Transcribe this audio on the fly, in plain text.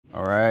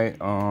All right.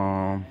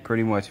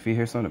 Pretty much, if you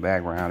hear some in the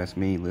background, it's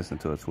me listening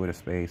to a Twitter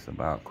space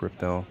about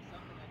crypto.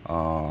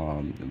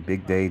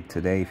 Big day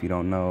today, if you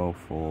don't know,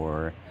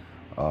 for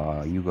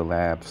Yuga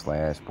Lab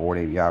 / Bored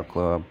Ape Yacht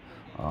Club.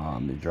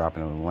 They're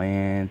dropping a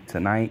land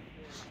tonight.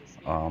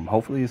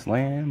 Hopefully it's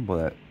land,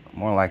 but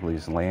more likely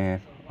it's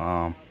land.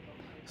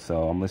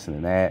 So I'm listening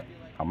to that.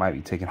 I might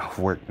be taking off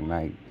work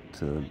tonight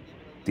to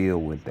deal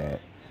with that.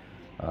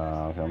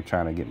 I'm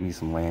trying to get me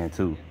some land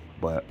too.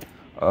 But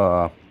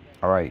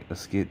all right,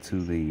 let's get to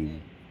the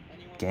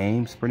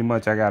games. Pretty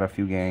much, I got a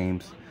few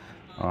games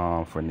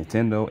for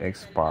Nintendo,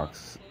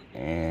 Xbox,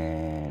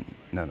 and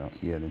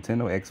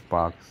Nintendo,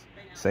 Xbox,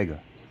 Sega.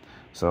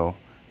 So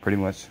pretty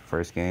much,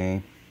 first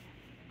game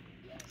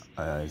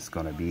is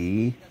gonna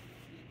be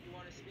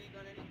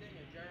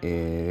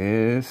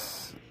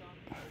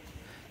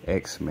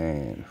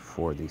X-Men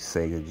for the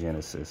Sega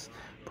Genesis.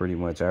 Pretty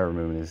much, I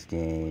remember this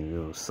game. It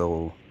was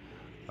so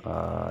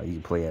you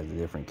can play as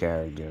different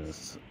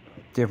characters,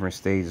 different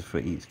stages for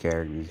each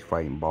character. You're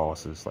fighting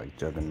bosses like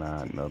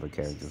Juggernaut and other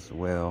characters as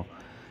well.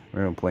 I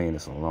remember playing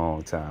this a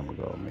long time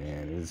ago,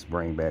 man. It's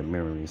bring back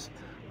memories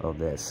of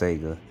that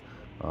Sega.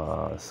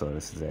 So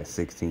this is that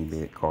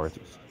 16-bit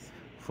cartridge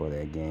for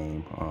that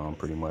game,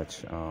 pretty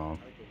much.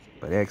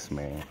 But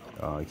X-Men,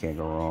 you can't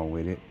go wrong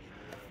with it.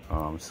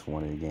 It's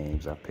one of the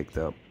games I picked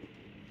up,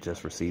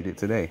 just received it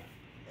today.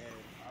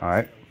 All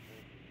right,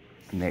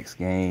 next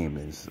game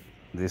is,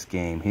 this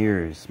game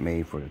here is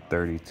made for the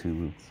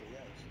 32X,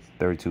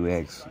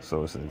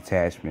 so it's an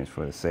attachment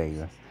for the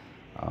Sega,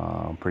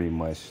 pretty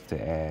much to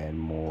add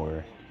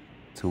more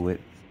to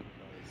it,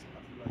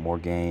 more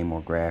game,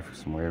 more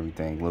graphics, more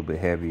everything. A little bit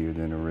heavier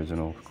than the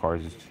original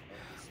cartridge,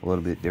 a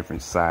little bit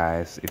different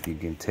size, if you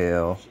can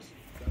tell.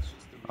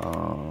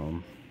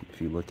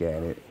 If you look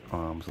at it,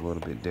 it's a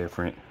little bit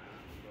different.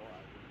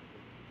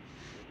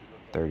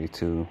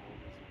 32,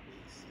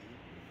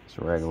 it's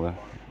regular.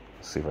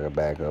 Let's see if I can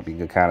back up. You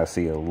can kind of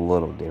see a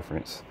little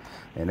difference.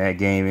 And that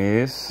game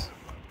is,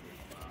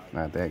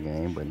 not that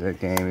game, but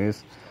that game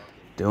is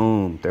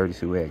Doom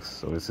 32X.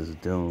 So this is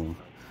Doom,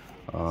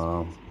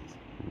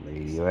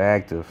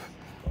 radioactive.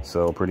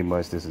 So pretty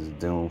much this is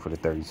Doom for the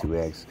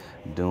 32X.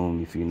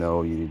 Doom, if you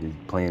know, you're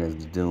playing as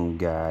the Doom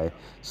guy,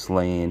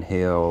 slaying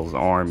Hell's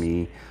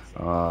army,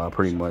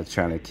 pretty much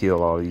trying to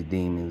kill all these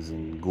demons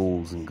and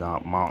ghouls and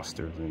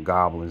monsters and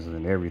goblins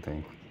and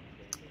everything.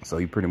 So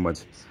you pretty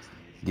much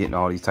getting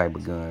all these type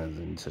of guns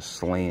and just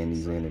slaying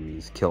these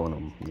enemies, killing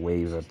them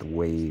wave after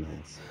wave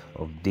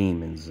of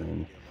demons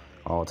and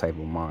all type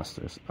of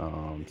monsters.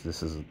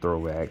 This is a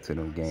throwback to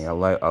them games.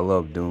 I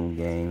love Doom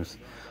games.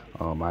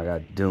 I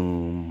got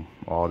Doom,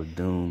 all the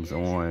Dooms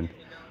on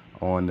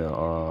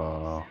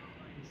the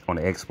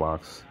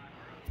Xbox.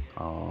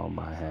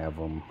 I have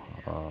them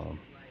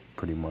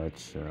pretty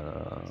much.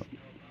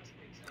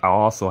 I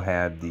also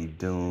have the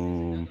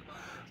Doom.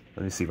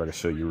 Let me see if I can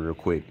show you real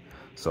quick.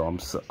 So I'm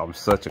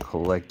such a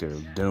collector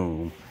of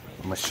Doom.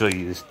 I'm gonna show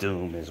you this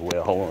Doom as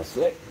well. Hold on a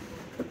sec.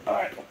 All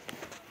right.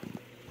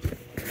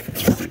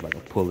 Let's see if I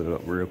can pull it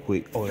up real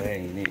quick. Oh, that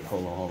ain't it.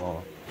 Hold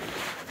on.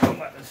 I'm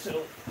about to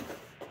show.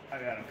 I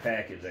got a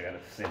package I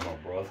gotta send my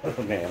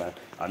brother. Man,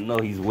 I know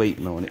he's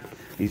waiting on it.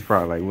 He's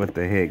probably like, what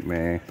the heck,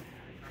 man?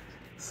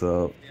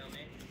 So,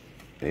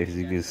 as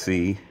you can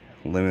see,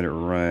 Limited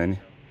Run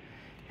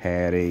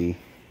had a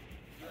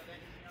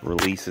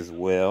release as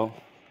well.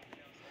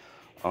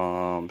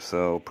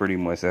 So pretty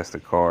much that's the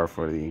card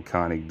for the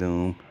iconic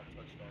Doom.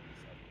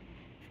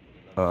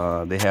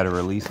 They had a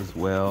release as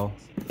well,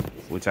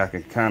 which I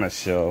can kind of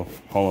show.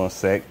 Hold on a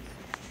sec.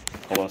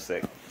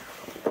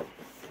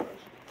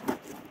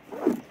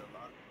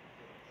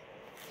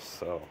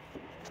 So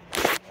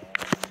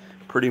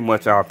pretty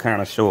much I'll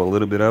kind of show a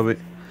little bit of it.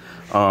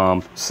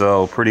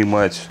 So pretty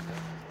much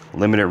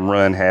Limited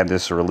Run had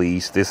this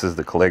release. This is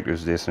the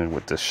collector's edition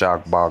with the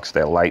shock box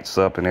that lights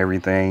up and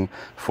everything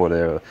for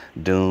the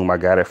Doom. I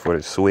got it for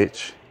the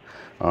Switch.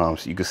 So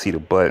you can see the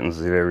buttons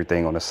and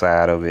everything on the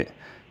side of it.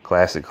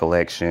 Classic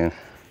collection.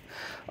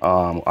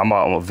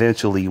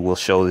 Eventually will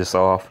show this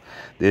off.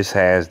 This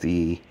has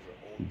the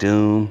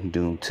Doom,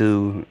 Doom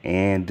 2,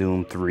 and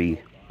Doom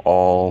 3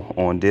 all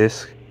on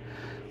disc.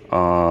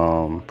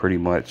 Pretty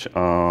much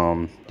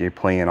they're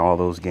playing all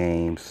those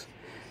games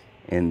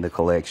in the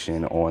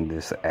collection on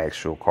this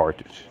actual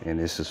cartridge, and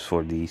this is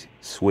for the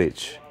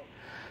Switch.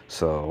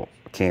 So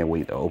I can't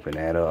wait to open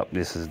that up.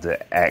 This is the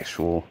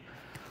actual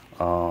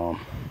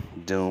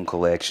Doom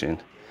collection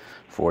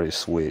for the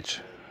Switch.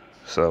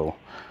 So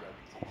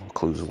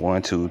includes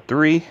 1, 2,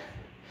 3,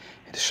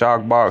 the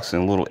shock box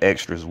and little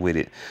extras with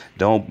it.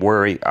 Don't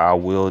worry, I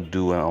will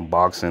do an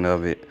unboxing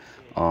of it.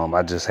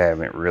 I just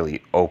haven't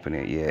really opened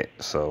it yet,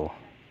 so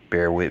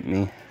bear with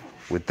me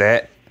with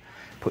that.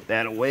 Put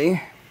that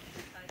away.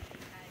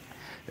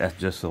 That's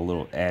just a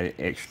little added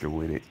extra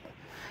with it.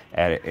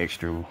 Added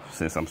extra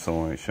since I'm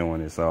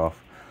showing this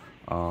off.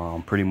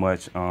 Pretty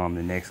much the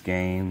next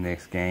game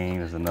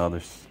is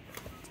another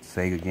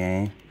Sega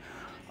game.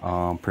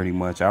 Pretty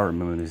much I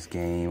remember this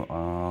game.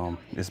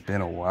 It's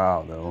been a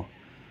while though.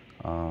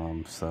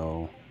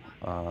 So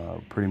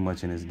pretty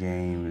much in this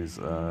game is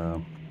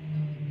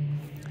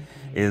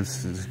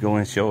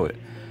going to show it.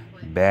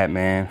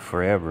 Batman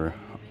Forever.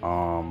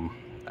 I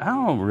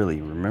don't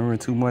really remember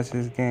too much of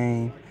this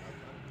game.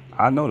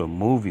 I know the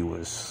movie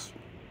was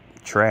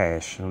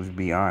trash, let's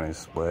be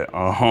honest, but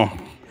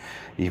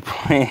you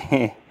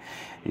playing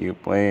you're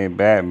playing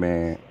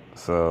Batman.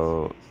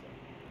 So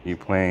you're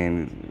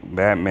playing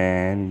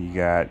Batman, you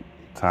got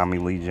Tommy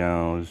Lee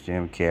Jones,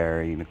 Jim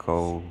Carrey,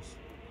 Nicole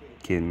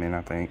Kidman,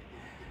 I think.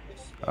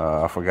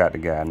 I forgot the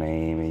guy's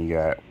name, and you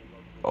got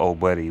old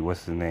buddy,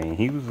 what's his name?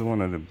 He was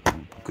one of the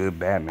good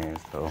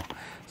Batmans though.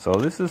 So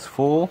this is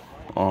full.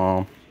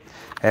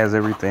 Has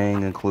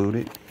everything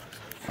included.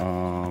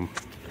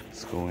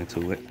 Let's go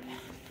into it.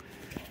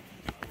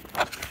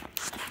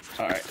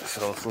 Alright,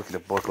 so let's look at the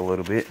book a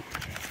little bit.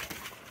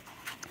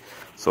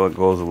 So it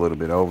goes a little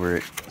bit over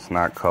it. It's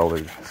not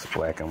colored, it's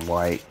black and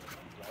white.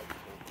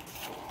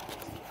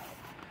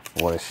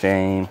 What a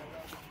shame.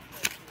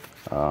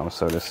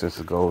 So this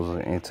just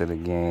goes into the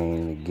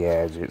game, the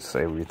gadgets,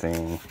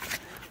 everything.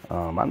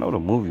 I know the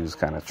movie was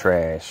kind of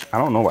trash. I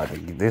don't know about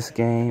this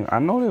game. I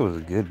know there was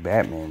a good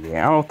Batman game.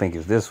 I don't think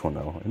it's this one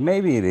though.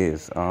 Maybe it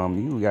is.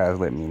 You guys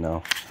let me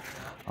know.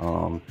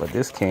 But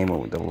this came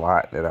up with the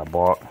lot that I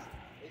bought.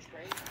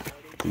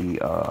 The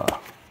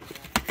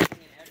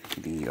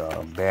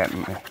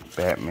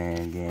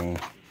Batman game.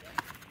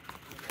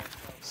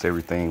 It's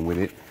everything with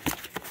it.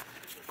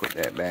 Put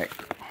that back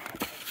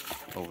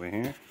over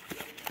here.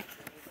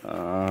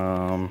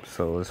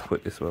 So let's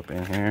put this up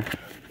in here.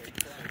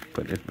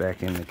 Put this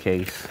back in the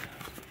case.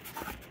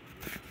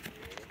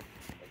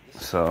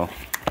 So,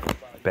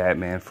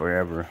 Batman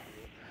Forever,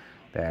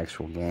 the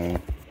actual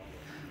game.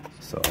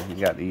 So you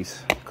got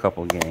these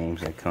couple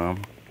games that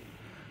come.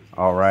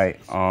 All right.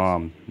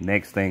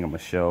 Next thing I'm gonna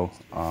show.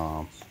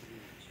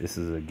 This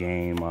is a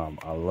game.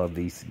 I love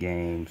these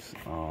games.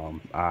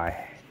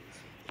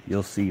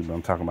 You'll see what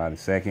I'm talking about in a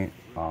second.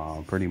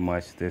 Pretty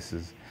much,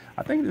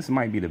 I think this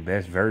might be the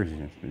best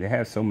version. They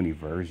have so many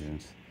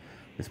versions.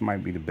 This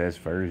might be the best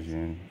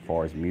version as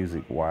far as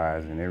music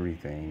wise and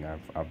everything.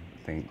 I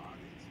think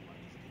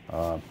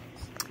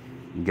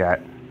you got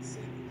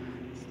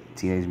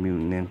Teenage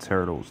Mutant Ninja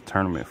Turtles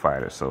Tournament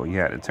Fighters. So you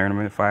got the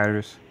Tournament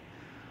Fighters.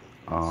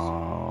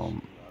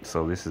 So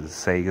this is the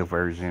Sega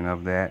version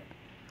of that.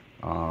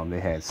 They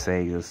had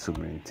Sega,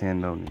 Super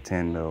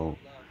Nintendo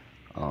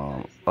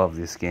of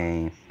this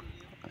game,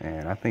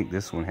 and I think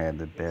this one had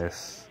the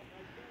best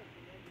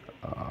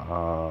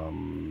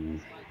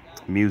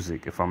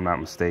music, if I'm not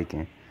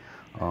mistaken.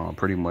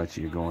 Pretty much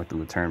you're going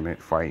through a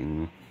tournament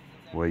fighting.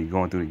 Well, you're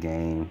going through the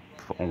game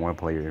on one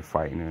player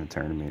fighting in a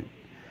tournament,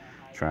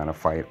 trying to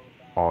fight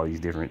all these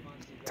different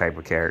type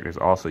of characters.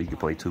 Also, you can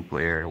play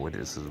 2-player with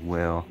this as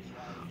well.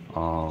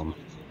 Some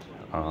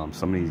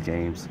of these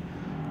games,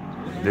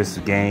 this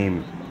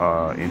game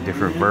in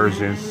different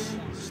versions,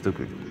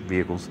 stupid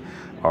vehicles,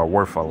 are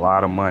worth a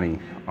lot of money.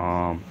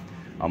 I'm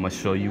gonna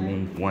show you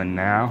one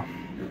now.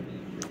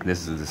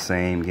 This is the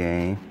same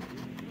game,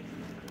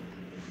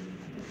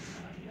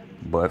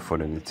 but for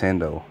the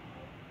Nintendo.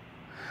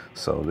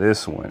 So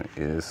this one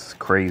is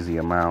crazy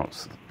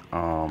amounts.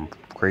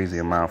 Crazy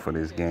amount for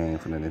this game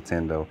for the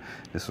Nintendo.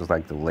 This was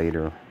like the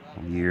later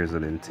years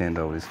of the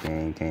Nintendo this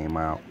game came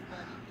out.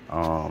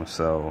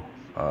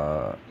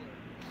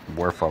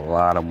 Worth a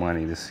lot of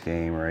money. This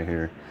game right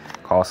here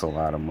costs a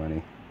lot of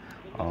money.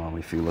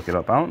 If you look it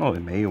up, I don't know,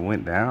 it may have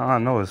went down. I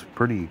know it's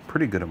pretty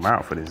good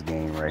amount for this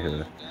game right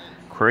here.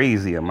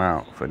 Crazy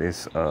amount for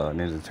this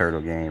Ninja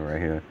Turtle game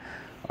right here,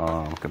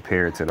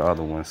 compared to the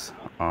other ones.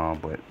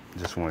 But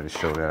just wanted to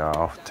show that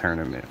off.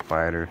 Tournament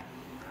Fighter.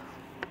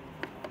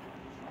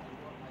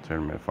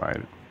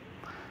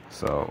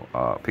 So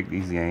pick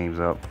these games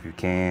up if you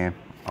can.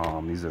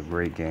 These are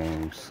great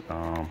games.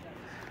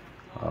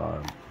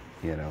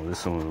 You know,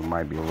 this one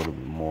might be a little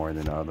bit more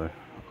than the other,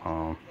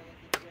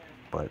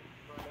 but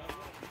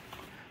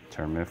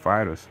Tournament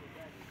Fighters.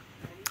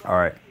 All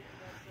right,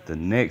 the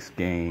next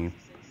game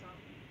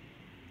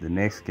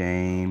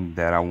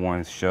that I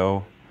want to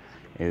show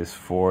is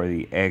for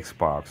the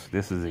Xbox.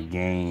 This is a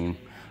game,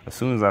 as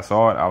soon as I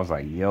saw it, I was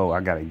like, yo,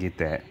 I gotta get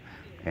that.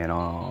 And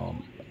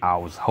I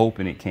was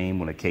hoping it came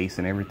with a case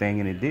and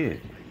everything, and it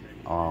did.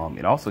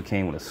 It also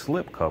came with a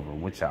slip cover,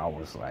 which I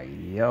was like,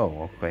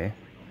 yo, okay.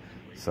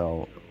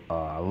 So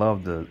I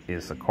love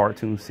it's a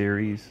cartoon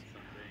series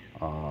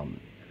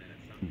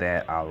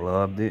that I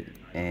loved it,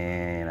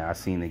 and I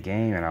seen the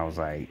game and I was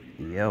like,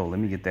 yo, let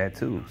me get that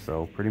too.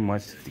 So pretty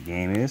much the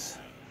game is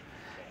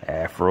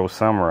Afro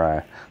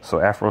Samurai. So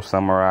Afro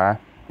Samurai,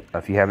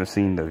 if you haven't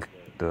seen the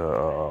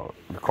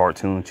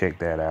cartoon, check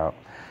that out.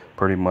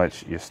 Pretty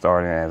much you're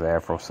starting as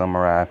Afro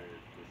Samurai.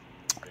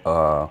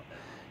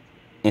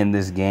 In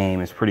this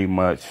game, it's pretty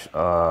much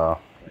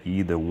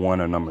either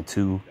 1 or number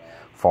 2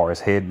 far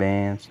as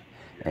headbands,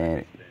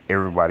 and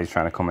everybody's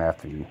trying to come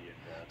after you.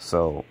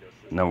 So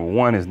number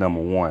 1 is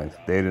number 1.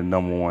 They're the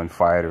number 1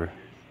 fighter,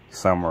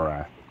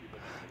 samurai.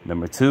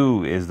 Number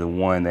 2 is the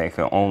one that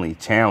can only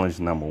challenge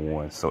number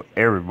 1. So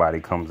everybody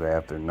comes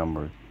after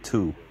number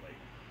 2.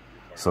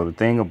 So the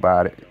thing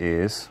about it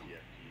is,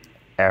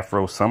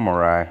 Afro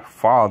Samurai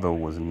father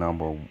was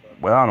well,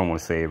 I don't want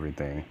to say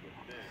everything.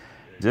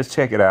 Just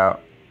check it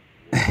out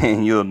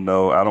and you'll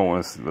know. I don't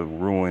want to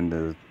ruin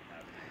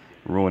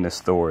the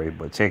story,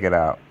 but check it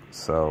out.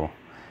 So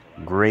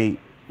great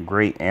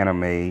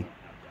anime.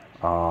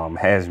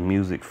 Has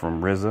music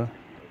from RZA.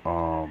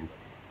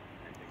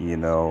 You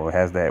know, it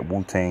has that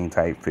Wu-Tang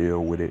type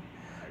feel with it.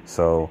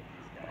 So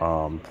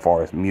as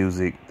far as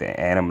music, the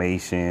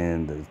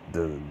animation,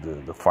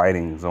 the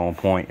fighting is on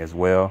point as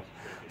well.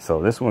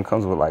 So this one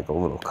comes with like a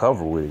little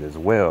cover with it as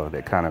well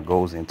that kind of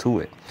goes into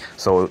it.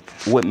 So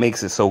what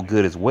makes it so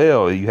good as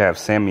well, you have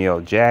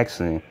Samuel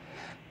Jackson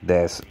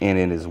that's in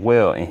it as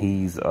well, and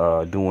he's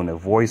doing a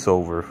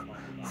voiceover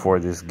for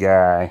this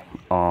guy.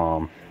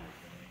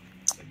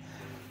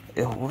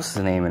 What's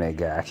the name of that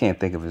guy? I can't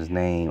think of his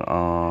name.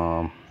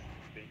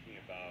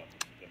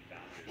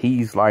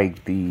 He's like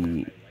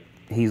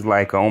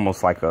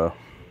almost like a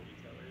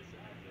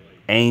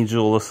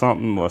angel or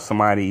something, or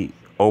somebody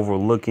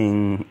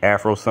overlooking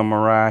Afro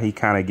Samurai. He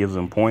kind of gives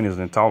him pointers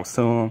and talks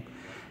to him,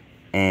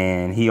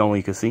 and he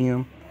only could see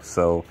him.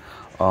 So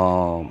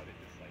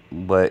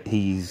but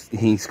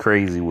he's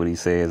crazy what he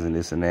says and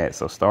this and that.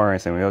 So starring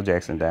Samuel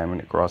Jackson,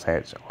 Diamond,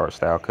 crosshatch art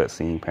style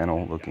cutscene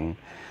panel looking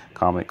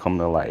comic come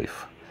to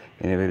life.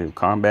 Innovative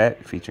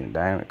combat featuring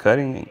diamond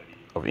cutting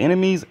of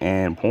enemies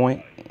and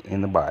point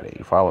in the body.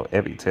 Follow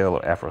epic tale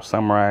of Afro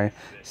Samurai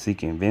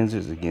seeking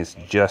vengeance against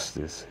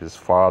justice, his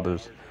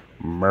father's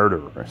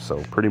murderer.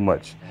 So pretty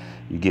much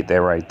you get that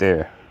right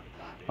there.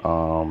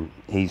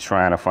 He's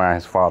trying to find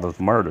his father's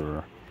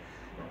murderer,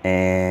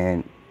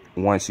 and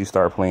once you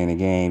start playing the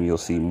game, you'll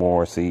see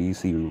more. You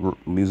see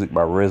music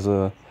by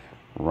RZA,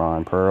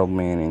 Ron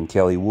Perlman, and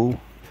Kelly Wu.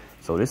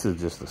 So this is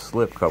just a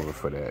slip cover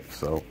for that.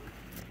 So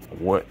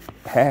what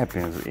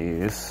happens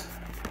is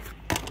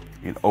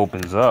it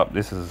opens up.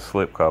 This is a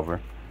slip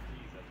cover.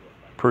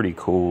 Pretty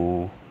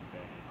cool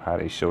how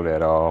they show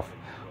that off.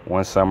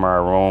 One samurai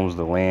roams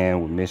the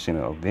land with mission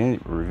of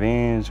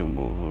revenge,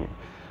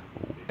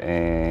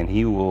 and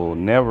he will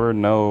never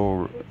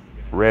know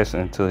rest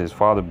until his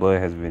father's blood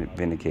has been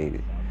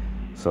vindicated.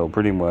 So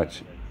pretty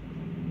much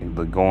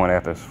going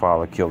after his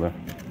father killer.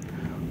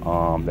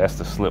 That's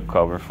the slip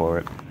cover for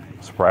it.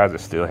 I'm surprised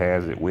it still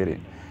has it with it.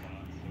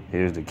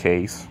 Here's the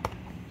case.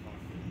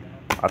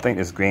 I think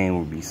this game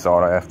will be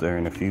sought after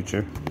in the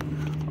future.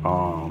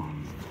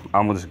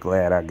 I'm just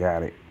glad I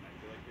got it.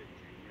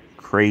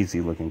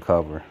 Crazy looking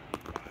cover.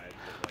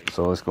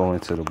 So let's go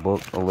into the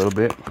book a little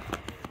bit.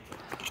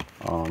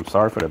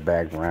 Sorry for the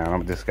background.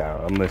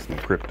 I'm listening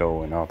to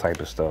crypto and all type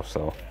of stuff.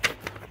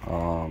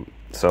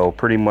 So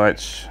pretty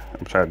much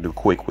I'm trying to do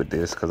quick with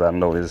this because I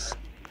know this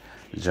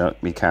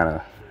junk be kind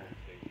of,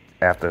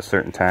 after a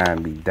certain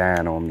time, be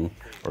dying on me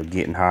or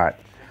getting hot.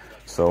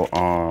 So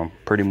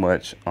pretty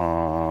much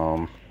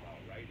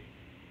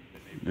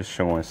just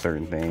showing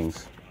certain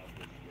things,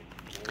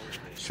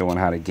 showing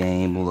how the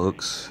game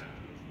looks.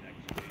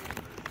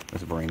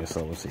 Let's bring this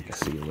over so you can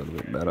see a little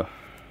bit better.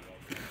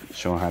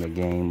 Showing how the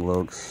game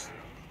looks,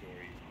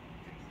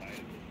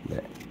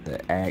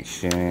 the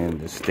action,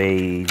 the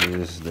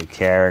stages, the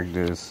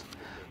characters.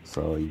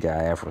 So you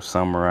got Afro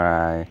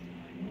Samurai,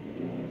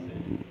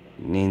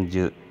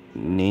 Ninja.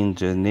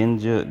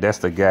 That's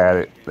the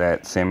guy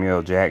that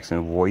Samuel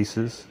Jackson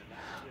voices.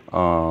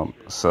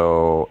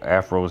 So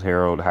Afro's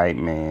Herald Hype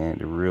Man,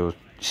 the real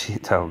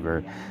shit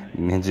talker.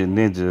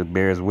 Ninja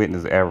bears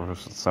witness Afro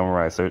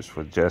Samurai search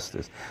for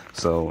justice.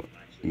 So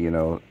you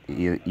know,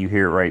 you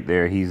hear it right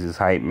there. He's his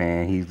hype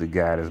man. He's the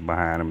guy that's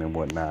behind him and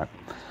whatnot.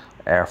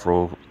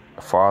 Afro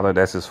father,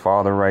 that's his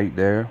father right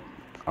there.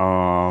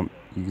 You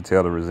can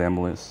tell the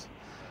resemblance.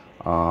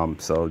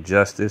 So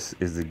Justice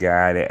is the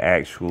guy that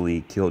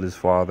actually killed his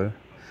father.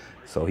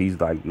 So he's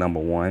like number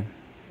one.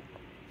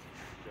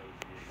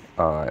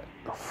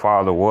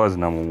 Father was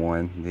number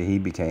one. Then he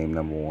became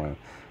number one.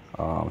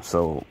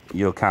 So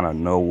you'll kind of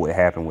know what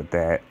happened with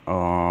that.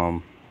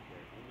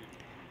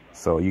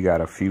 So you got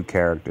a few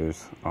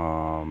characters.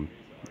 You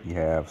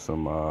have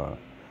some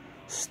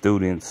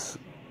students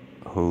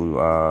who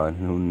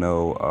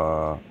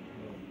know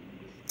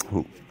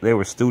who they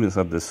were students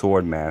of the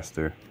Sword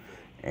Master,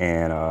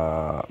 and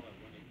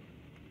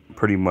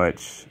pretty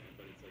much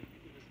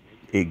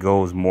it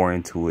goes more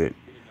into it,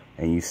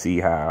 and you see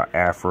how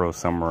Afro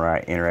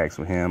Samurai interacts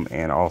with him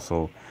and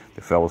also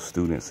the fellow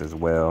students as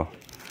well.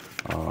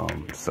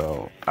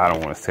 So I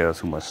don't want to tell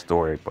too much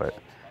story, but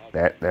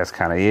that's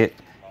kind of it.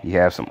 You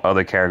have some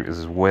other characters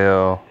as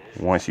well.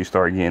 Once you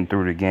start getting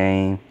through the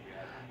game,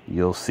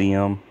 you'll see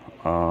them.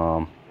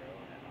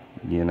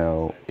 You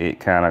know, it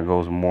kind of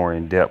goes more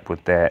in depth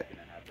with that.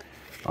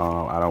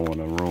 I don't want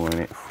to ruin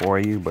it for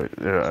you, but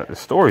the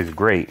story is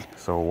great.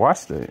 So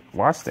watch the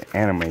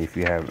anime if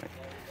you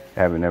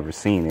haven't ever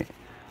seen it.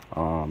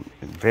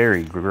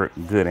 Very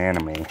good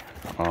anime.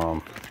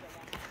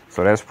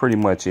 So that's pretty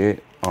much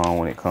it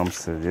when it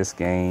comes to this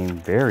game.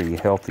 Very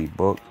healthy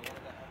book.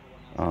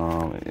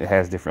 It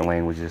has different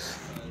languages.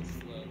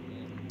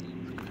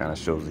 Kind of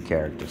shows the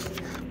characters,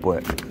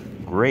 but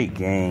great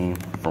game.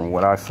 from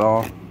what I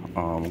saw.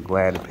 I'm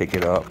glad to pick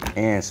it up,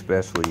 and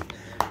especially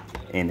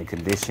in the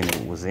condition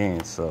it was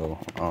in. So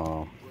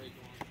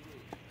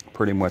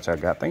pretty much I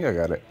think I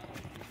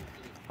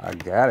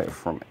got it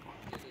from,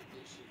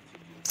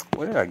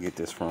 where did I get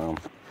this from?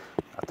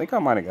 I think I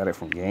might have got it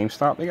from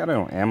GameStop. They got it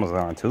on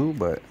Amazon too,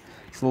 but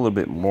it's a little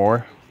bit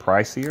more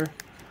pricier.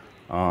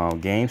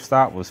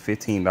 GameStop was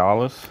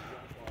 $15,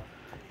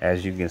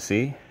 as you can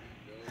see,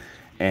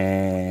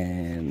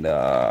 and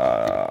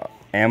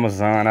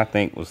Amazon I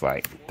think was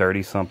like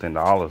 $30-something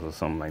or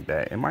something like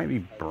that. It might be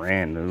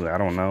brand new, I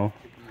don't know,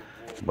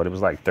 but it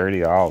was like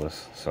 $30.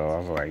 So I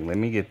was like, let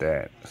me get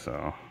that.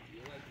 So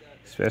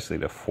especially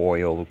the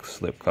foil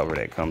slip cover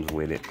that comes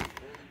with it.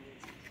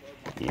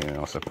 You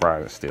know,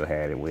 surprised I still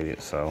had it with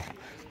it. So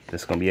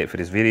this is gonna be it for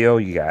this video.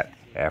 You got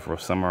Afro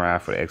Samurai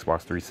for the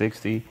Xbox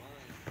 360.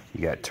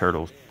 You got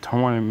Turtles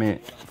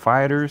Tournament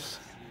Fighters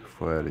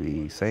for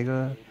the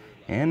Sega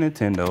and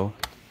Nintendo.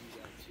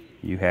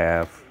 You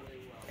have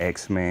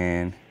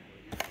X-Men,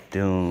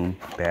 Doom,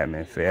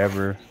 Batman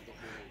Forever,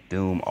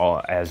 Doom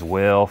all as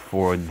well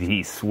for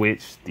the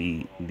Switch,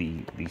 the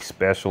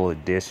special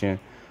edition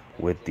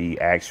with the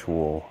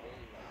actual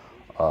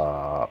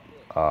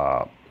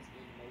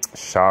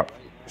shock,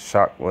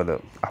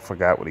 I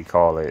forgot what he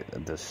called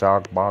it, the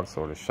shock box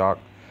or the shock.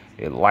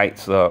 It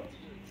lights up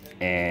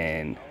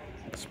and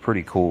it's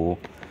pretty cool.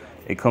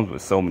 It comes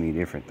with so many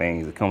different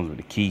things. It comes with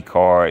a key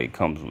card, it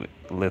comes with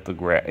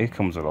lithograph, it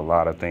comes with a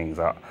lot of things.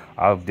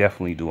 I'll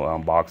definitely do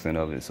an unboxing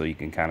of it so you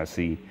can kind of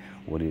see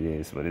what it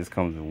is. But this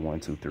comes with 1,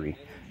 2, 3.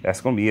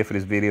 That's gonna be it for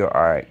this video.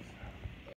 All right,